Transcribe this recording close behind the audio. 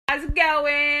How's it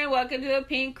going? Welcome to the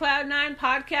Pink Cloud 9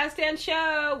 podcast and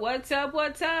show. What's up?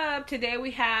 What's up? Today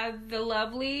we have the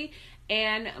lovely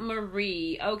Anne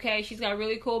Marie. Okay, she's got a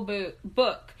really cool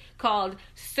book called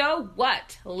So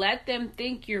What? Let Them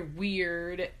Think You're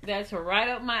Weird. That's right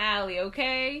up my alley,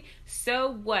 okay?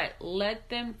 So What? Let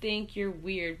Them Think You're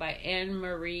Weird by Anne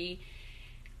Marie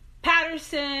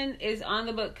Patterson is on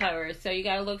the book cover. So you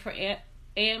gotta look for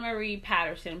Anne Marie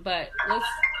Patterson. But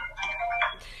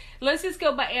let's just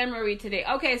go by Anne Marie today.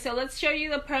 Okay, so let's show you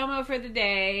the promo for the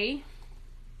day.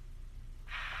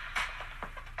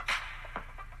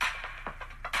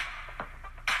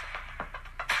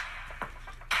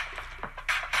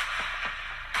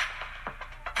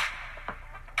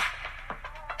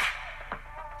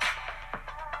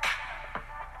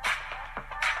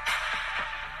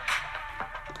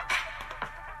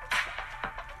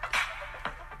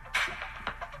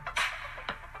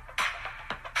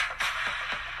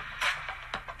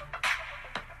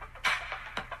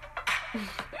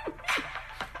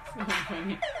 So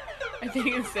funny. I think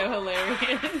it's so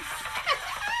hilarious.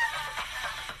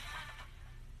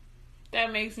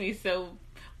 That makes me so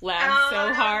laugh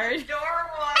so hard.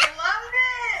 Adorable.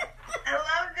 I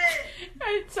loved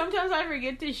it. Sometimes I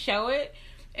forget to show it,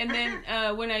 and then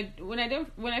when I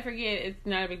forget, it's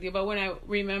not a big deal. But when I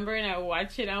remember and I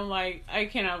watch it, I'm like, I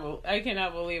cannot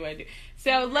believe I do.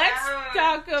 So let's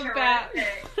talk about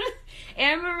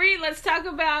Anne Marie. Let's talk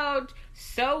about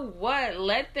So What?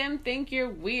 Let Them Think You're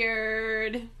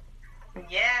Weird.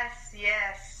 Yes.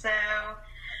 So,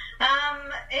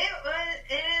 it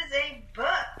is a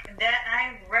book that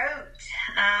I wrote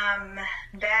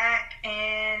back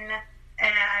in,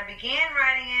 and I began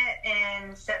writing it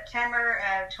in September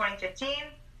of 2015.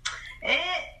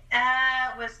 It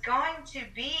was going to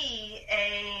be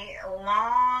a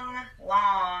long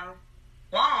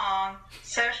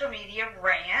social media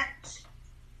rant.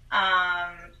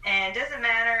 And it doesn't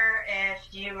matter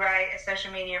if you write a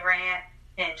social media rant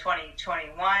in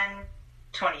 2021,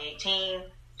 2018,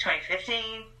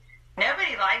 2015.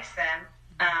 Nobody likes them.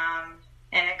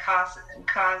 And it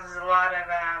causes a lot of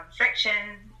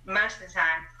friction most of the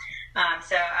time.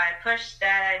 So I pushed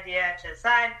that idea to the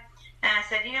side, and I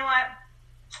said, you know what?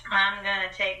 I'm going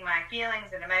to take my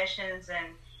feelings and emotions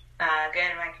and go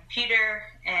to my computer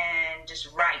and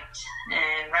just write.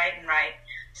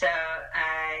 So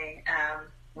I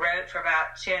wrote for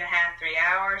about 2.5, 3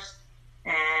 hours,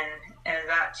 and it was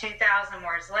about 2,000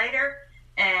 words later,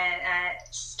 and I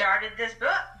started this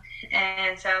book.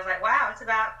 And so I was like, wow, it's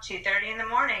about 2:30 in the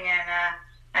morning, and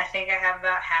I think I have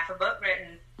about half a book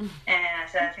written. And I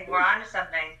said, I think we're on to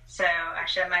something. So I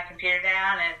shut my computer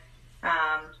down and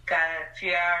got a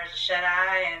few hours of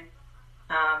shut-eye, and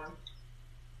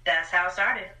that's how it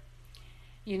started.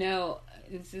 You know,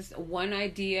 it's just one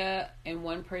idea and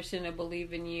one person to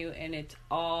believe in you, and it's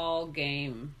all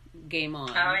game on.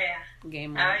 Oh, yeah.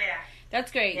 Game on. Oh, yeah.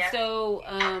 That's great. Yeah. So,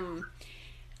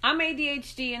 I'm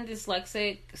ADHD and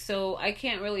dyslexic, so I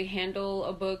can't really handle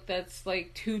a book that's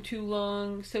like too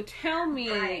long. So tell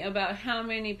me about how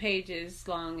many pages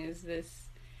long is this?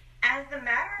 As a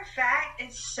matter of fact,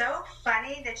 it's so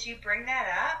funny that you bring that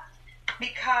up,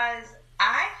 because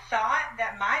I thought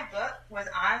that my book was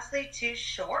honestly too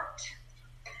short,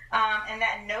 and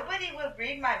that nobody would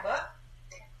read my book.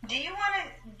 Do you want to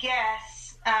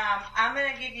guess? I'm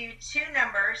going to give you two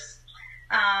numbers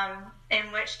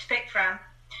in which to pick from.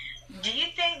 Do you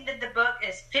think that the book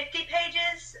is 50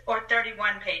 pages or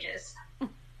 31 pages?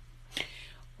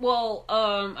 Well,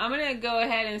 I'm going to go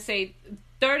ahead and say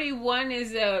 31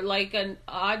 is like an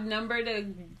odd number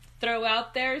to throw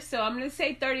out there, so I'm going to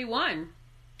say 31.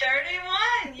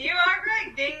 31! You are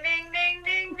right. Ding, ding, ding,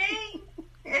 ding, ding.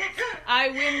 I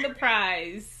win the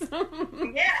prize.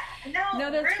 Yeah.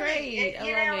 No, that's really, great.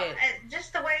 I love it.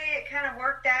 Just the way it kind of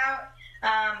worked out.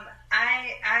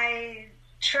 I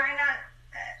try not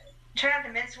to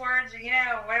mince words, or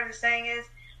whatever the saying is.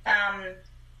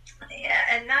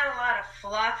 Yeah, and not a lot of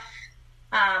fluff.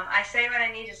 I say what I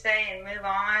need to say and move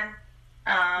on.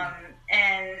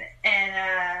 And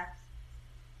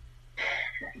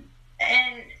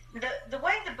the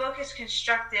way the book is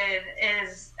constructed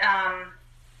is,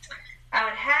 I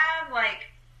would have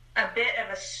like a bit of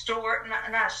a story,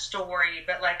 not a story,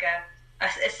 but like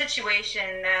a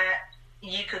situation that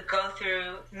you could go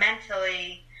through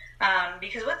mentally,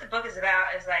 because what the book is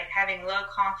about is like having low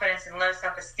confidence and low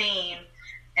self-esteem,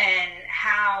 and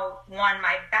how one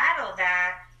might battle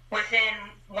that within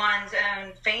one's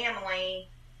own family,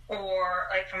 or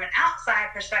like from an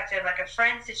outside perspective, like a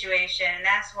friend situation. And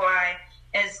that's why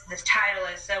this title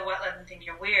is So What? Let Them Think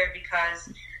You're Weird, because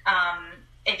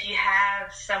if you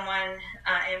have someone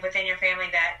within your family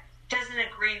that doesn't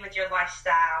agree with your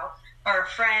lifestyle, or a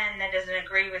friend that doesn't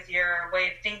agree with your way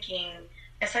of thinking.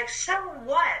 It's like, so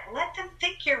what? Let them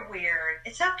think you're weird.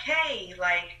 It's okay.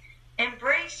 Like,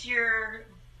 embrace your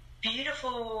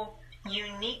beautiful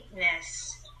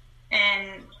uniqueness,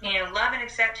 and love and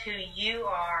accept who you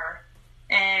are,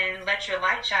 and let your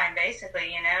light shine.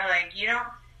 Basically, like you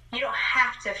don't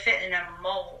have to fit in a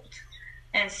mold.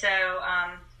 And so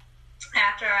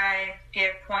after I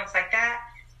give points like that,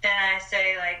 then I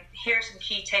say, like, here's some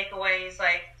key takeaways,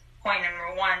 like point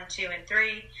number 1, 2, and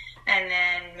 3, and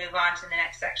then move on to the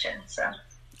next section. So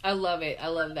I love it. I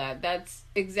love that. That's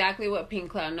exactly what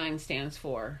Pink Cloud 9 stands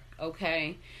for.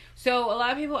 Okay. So a lot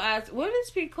of people ask, what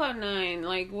is Pink Cloud 9?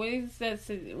 Like, what is that?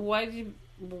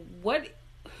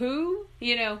 Who?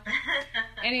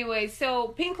 Anyway, so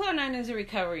Pink Cloud 9 is a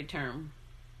recovery term.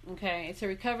 Okay. It's a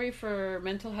recovery for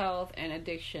mental health and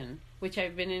addiction, which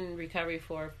I've been in recovery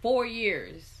for 4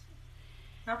 years.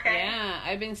 Okay. Yeah,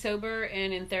 I've been sober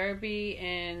and in therapy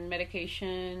and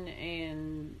medication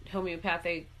and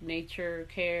homeopathic nature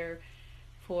care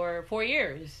for 4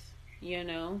 years,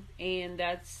 and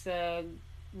that's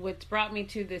what's brought me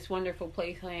to this wonderful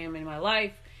place I am in my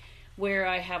life, where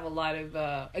I have a lot of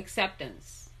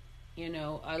acceptance. I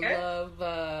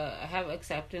have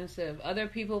acceptance of other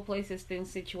people, places, things,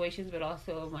 situations, but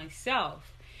also of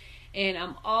myself. And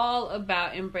I'm all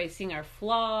about embracing our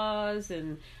flaws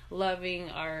and loving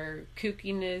our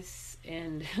kookiness,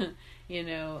 and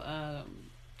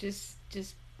just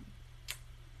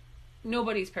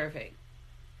nobody's perfect.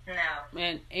 No.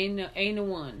 And ain't no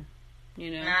one.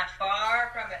 Not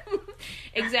far from it.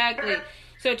 Exactly.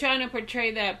 So trying to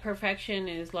portray that perfection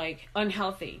is like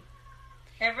unhealthy.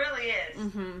 It really is.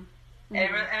 Mm-hmm.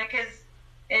 Because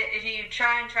if you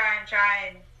try and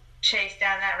chase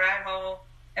down that rabbit hole,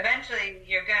 eventually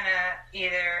you're gonna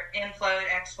either implode,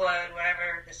 explode,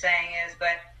 whatever the saying is.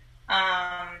 But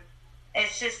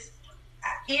it's just,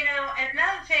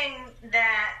 another thing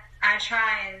that I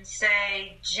try and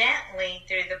say gently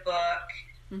through the book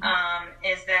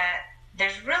is that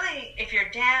there's really, if you're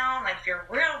down, like if you're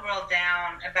real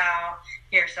down about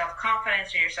your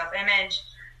self-confidence or your self-image,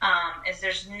 is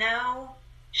there's no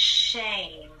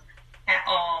shame at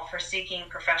all for seeking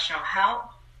professional help,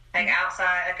 like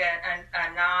outside, like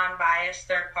a non-biased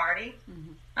third party,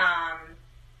 and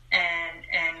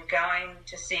going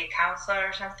to see a counselor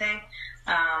or something,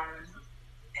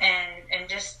 and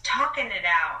just talking it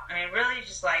out. I mean, really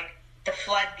just like the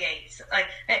floodgates. Like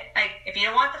if you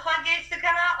don't want the floodgates to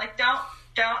come out, like don't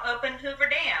open Hoover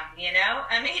Dam,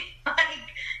 I mean,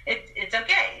 like it's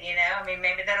okay, I mean,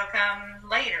 maybe that'll come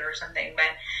later or something, but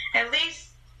at least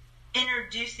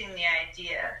introducing the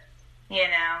idea,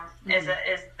 is the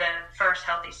first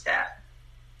healthy step.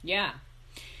 Yeah.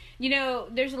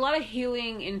 There's a lot of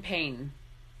healing in pain.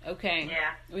 Okay.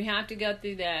 Yeah. We have to go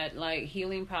through that, like,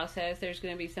 healing process. There's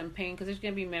going to be some pain because there's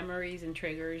going to be memories and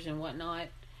triggers and whatnot.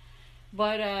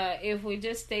 But if we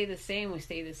just stay the same, we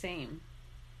stay the same.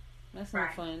 That's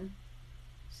not fun.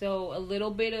 So a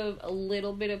little bit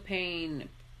of pain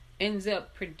ends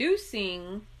up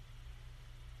producing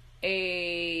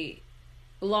a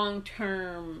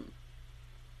long-term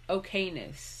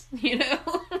okayness,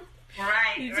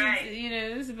 Right.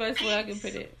 This is the best way I can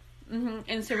put it.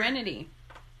 And serenity.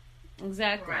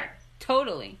 Exactly. Right.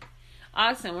 Totally.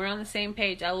 Awesome. We're on the same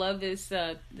page. I love this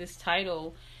this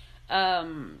title.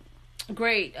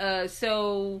 Great.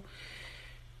 So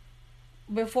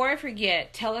before I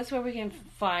forget, tell us where we can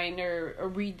find or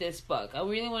read this book. I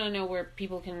really want to know where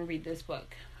people can read this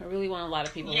book. I really want a lot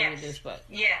of people to read this book.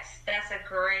 Yes, that's a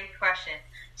great question.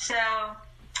 So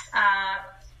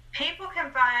people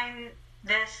can find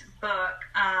this book.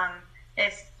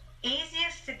 It's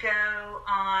easiest to go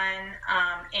on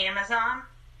Amazon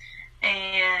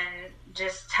and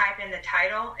just type in the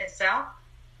title itself.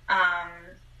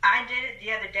 I did it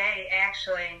the other day,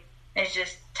 actually, is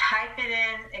just type it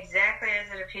in exactly as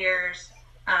it appears.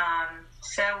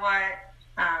 So what?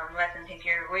 Let them think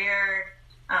you're weird.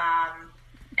 And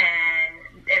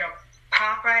it'll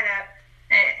pop right up.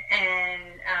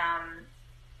 And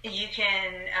you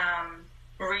can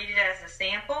read it as a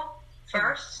sample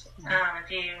first.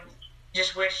 If you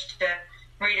just wish to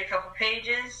read a couple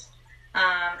pages,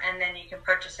 and then you can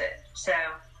purchase it. So,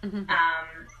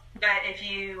 but if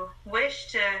you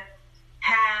wish to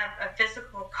have a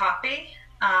physical copy,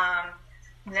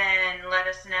 then let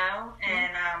us know,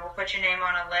 and we'll put your name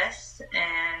on a list,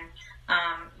 and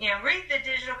read the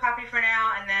digital copy for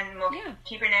now, and then we'll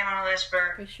keep your name on a list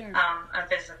for sure. A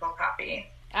physical copy.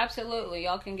 Absolutely.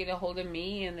 Y'all can get a hold of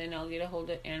me, and then I'll get a hold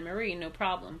of Anne Marie. No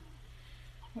problem.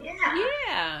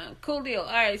 Yeah, cool deal. All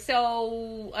right,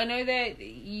 so I know that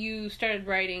you started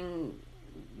writing.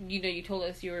 You told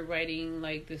us you were writing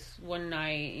like this one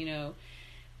night.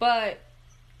 But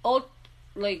overall,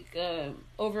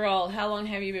 how long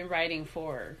have you been writing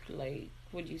for? Like,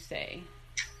 would you say?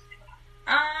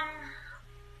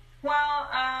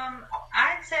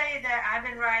 I'd say that I've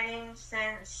been writing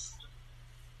since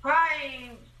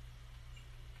probably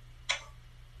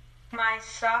my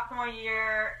sophomore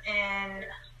year in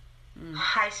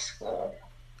high school.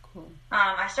 Cool.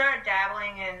 I started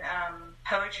dabbling in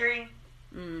poetry,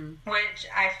 which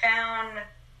I found,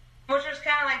 which was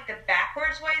kind of like the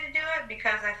backwards way to do it,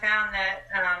 because I found that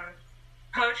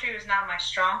poetry was not my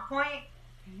strong point.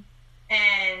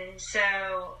 And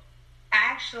so I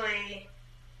actually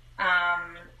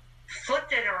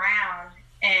flipped it around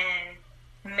and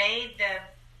made the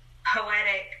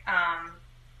poetic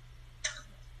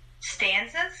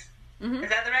stanzas. Is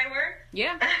that the right word?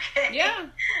 Yeah. Okay. Yeah.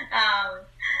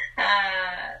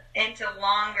 Into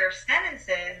longer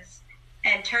sentences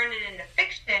and turned it into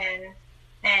fiction,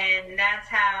 and that's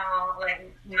how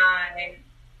like my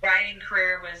writing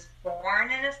career was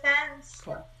born, in a sense.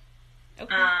 Cool.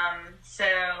 Okay. So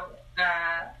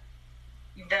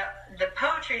the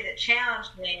poetry that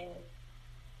challenged me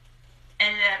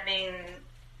ended up being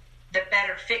the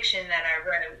better fiction that I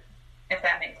wrote, if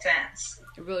that makes sense.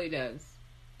 It really does.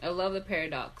 I love the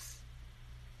paradox.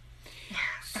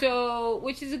 So,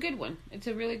 which is a good one. It's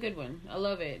a really good one. I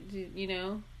love it.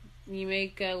 You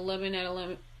make lemon out of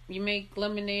lemon. You make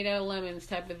lemonade out of lemons,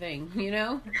 type of thing.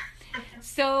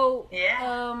 So,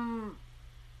 yeah.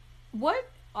 What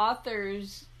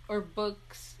authors or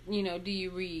books, do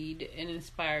you read and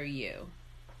inspire you?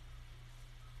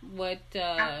 What,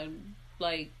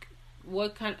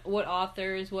 what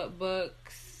authors, what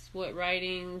books, what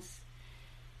writings?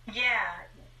 Yeah.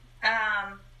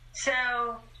 An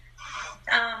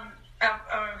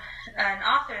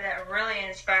author that really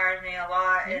inspires me a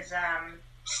lot is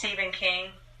Stephen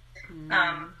King.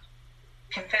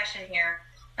 Confession here.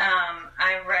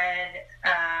 I read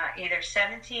either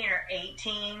 17 or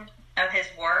 18 of his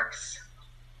works.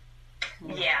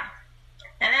 Yeah.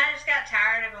 And I just got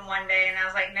tired of him one day, and I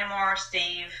was like, no more,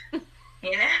 Steve.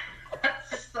 It's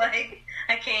just like,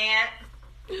 I can't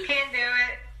do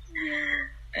it.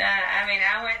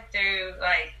 I went through,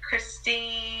 like,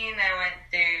 Christine, I went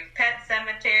through Pet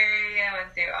Sematary, I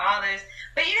went through all this.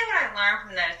 But you know what I learned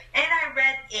from those? And I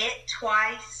read it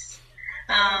twice.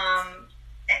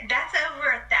 That's over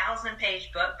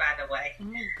 1,000-page book, by the way. Oh,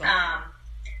 my God.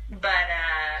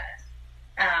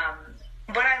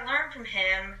 What I learned from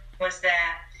him was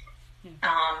that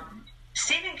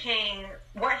Stephen King,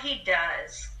 what he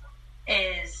does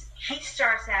is he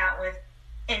starts out with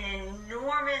an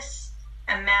enormous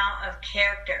amount of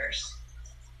characters,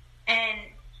 and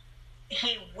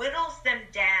he whittles them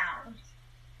down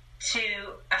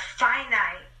to a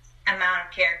finite amount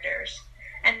of characters,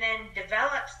 and then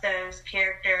develops those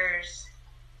characters'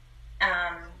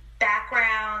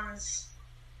 backgrounds,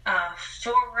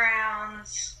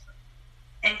 foregrounds,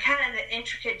 and kind of the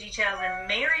intricate details, and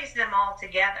marries them all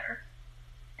together,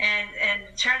 and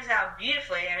it turns out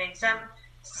beautifully.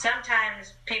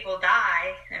 Sometimes people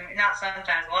die. Not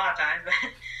sometimes, a lot of times,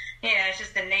 but it's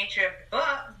just the nature of the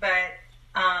book. But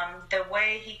the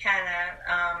way he kind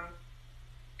of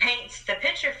paints the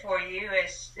picture for you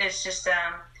is just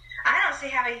I don't see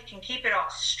how he can keep it all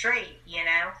straight.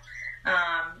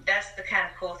 That's the kind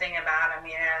of cool thing about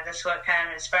him. That's what kind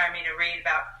of inspired me to read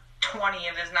about 20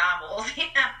 of his novels.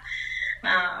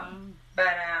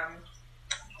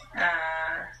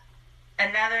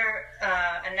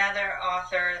 Another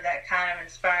author that kind of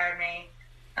inspired me,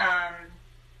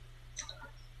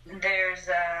 there's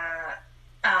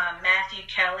Matthew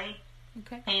Kelly.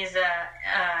 Okay. He's a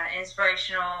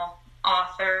inspirational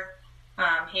author.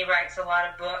 He writes a lot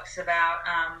of books about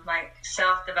like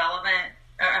self-improvement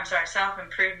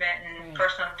and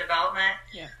personal development.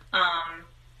 Yeah.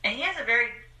 And he has a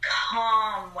very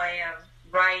calm way of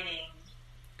writing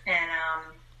and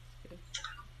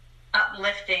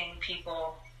uplifting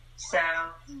people. So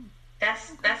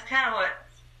that's kind of what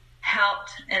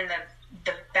helped in the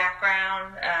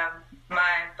background of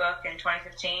my book in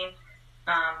 2015,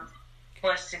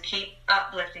 was to keep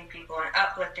uplifting people, and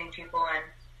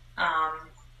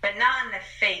but not in the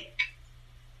fake,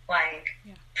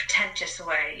 pretentious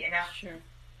way, Sure.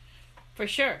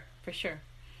 For sure.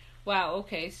 Wow,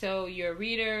 okay, so you're a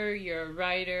reader, you're a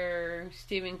writer.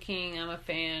 Stephen King, I'm a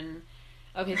fan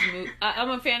of his I'm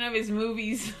a fan of his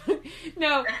movies.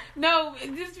 No,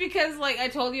 just because, I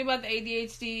told you about the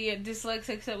ADHD and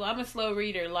dyslexic stuff. I'm a slow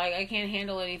reader. I can't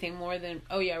handle anything more than...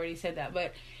 Oh, yeah, I already said that.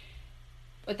 But,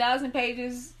 1,000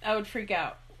 pages, I would freak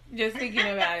out just thinking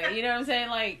about it. You know what I'm saying?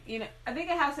 Like, I think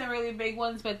I have some really big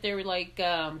ones, but they're like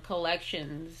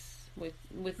collections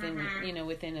within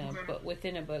within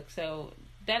a book. So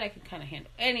that I can kind of handle.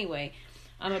 Anyway,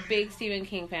 I'm a big Stephen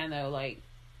King fan, though. Like,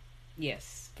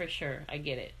 yes, for sure, I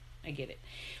get it.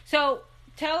 So,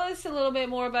 tell us a little bit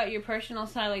more about your personal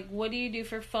side. Like, what do you do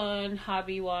for fun,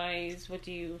 hobby-wise? What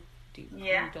do you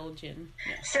indulge in?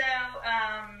 Yeah.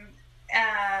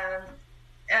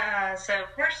 So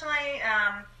personally,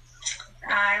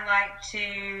 I like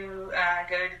to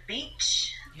go to the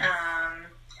beach. Yes.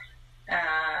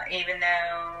 Even though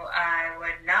I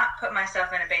would not put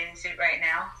myself in a bathing suit right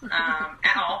now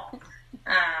at all.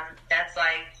 That's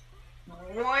like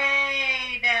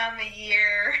way down the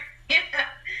year.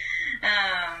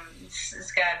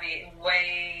 It's got to be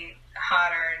way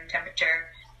hotter in temperature.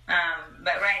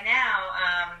 But right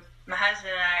now, my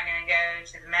husband and I are going to go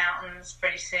to the mountains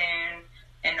pretty soon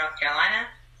in North Carolina.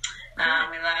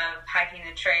 We love hiking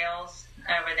the trails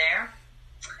over there.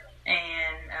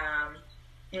 And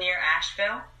near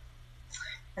Asheville.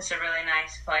 It's a really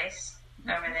nice place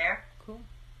over there. Cool.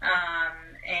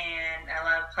 And I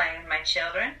love playing with my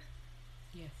children.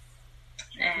 Yes.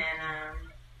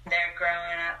 And they're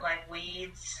growing up like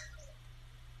weeds.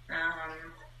 I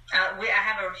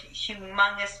have a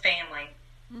humongous family.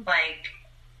 Like,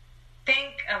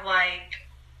 think of like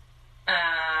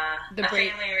a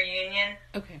family reunion.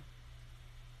 Okay.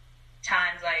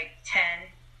 Times like 10.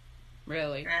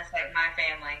 Really? And that's like my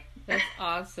family. That's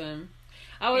awesome.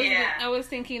 I was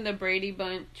thinking the Brady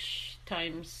Bunch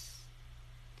times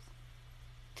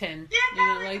 10. Yeah,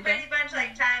 probably like the Brady Bunch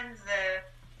like times the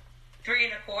 3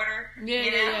 1/4.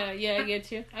 Yeah.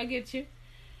 I get you.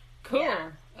 Cool.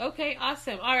 Yeah. Okay,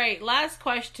 awesome. All right, last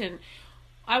question.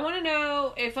 I want to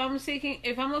know if I'm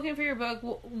looking for your book,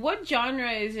 what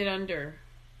genre is it under?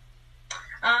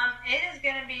 It is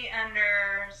going to be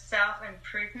under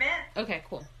self-improvement. Okay,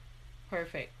 cool.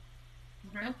 Perfect.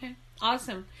 Mm-hmm. Okay,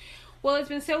 awesome. Well, it's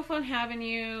been so fun having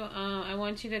you. I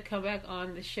want you to come back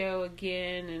on the show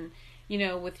again, and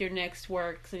with your next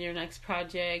works and your next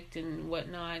project and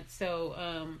whatnot. So,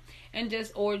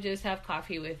 just have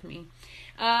coffee with me,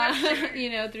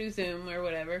 through Zoom or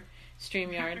whatever,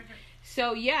 StreamYard.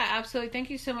 So yeah, absolutely. Thank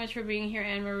you so much for being here,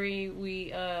 Anne Marie.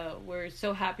 We're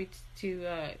so happy to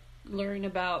learn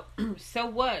about. So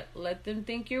what? Let them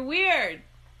think you're weird.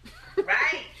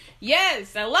 Right.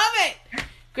 Yes, I love it.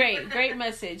 Great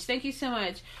message. Thank you so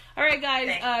much. All right,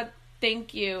 guys.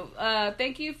 Thank you.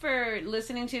 Thank you for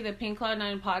listening to the Pink Cloud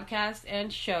 9 podcast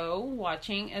and show,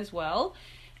 watching as well.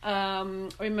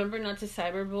 Remember not to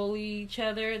cyberbully each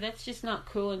other. That's just not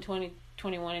cool in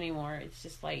 2021 anymore. It's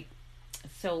just like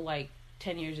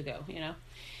 10 years ago,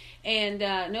 And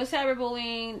no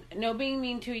cyberbullying, no being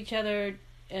mean to each other.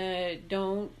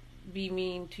 Don't be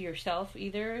mean to yourself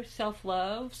either.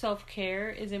 Self-love,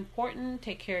 self-care is important.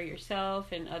 Take care of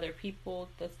yourself and other people.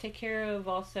 Let's take care of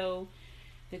also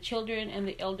the children and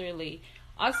the elderly.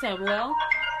 Awesome. Well,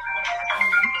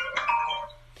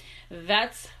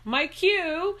 that's my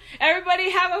cue. Everybody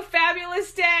have a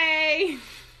fabulous day.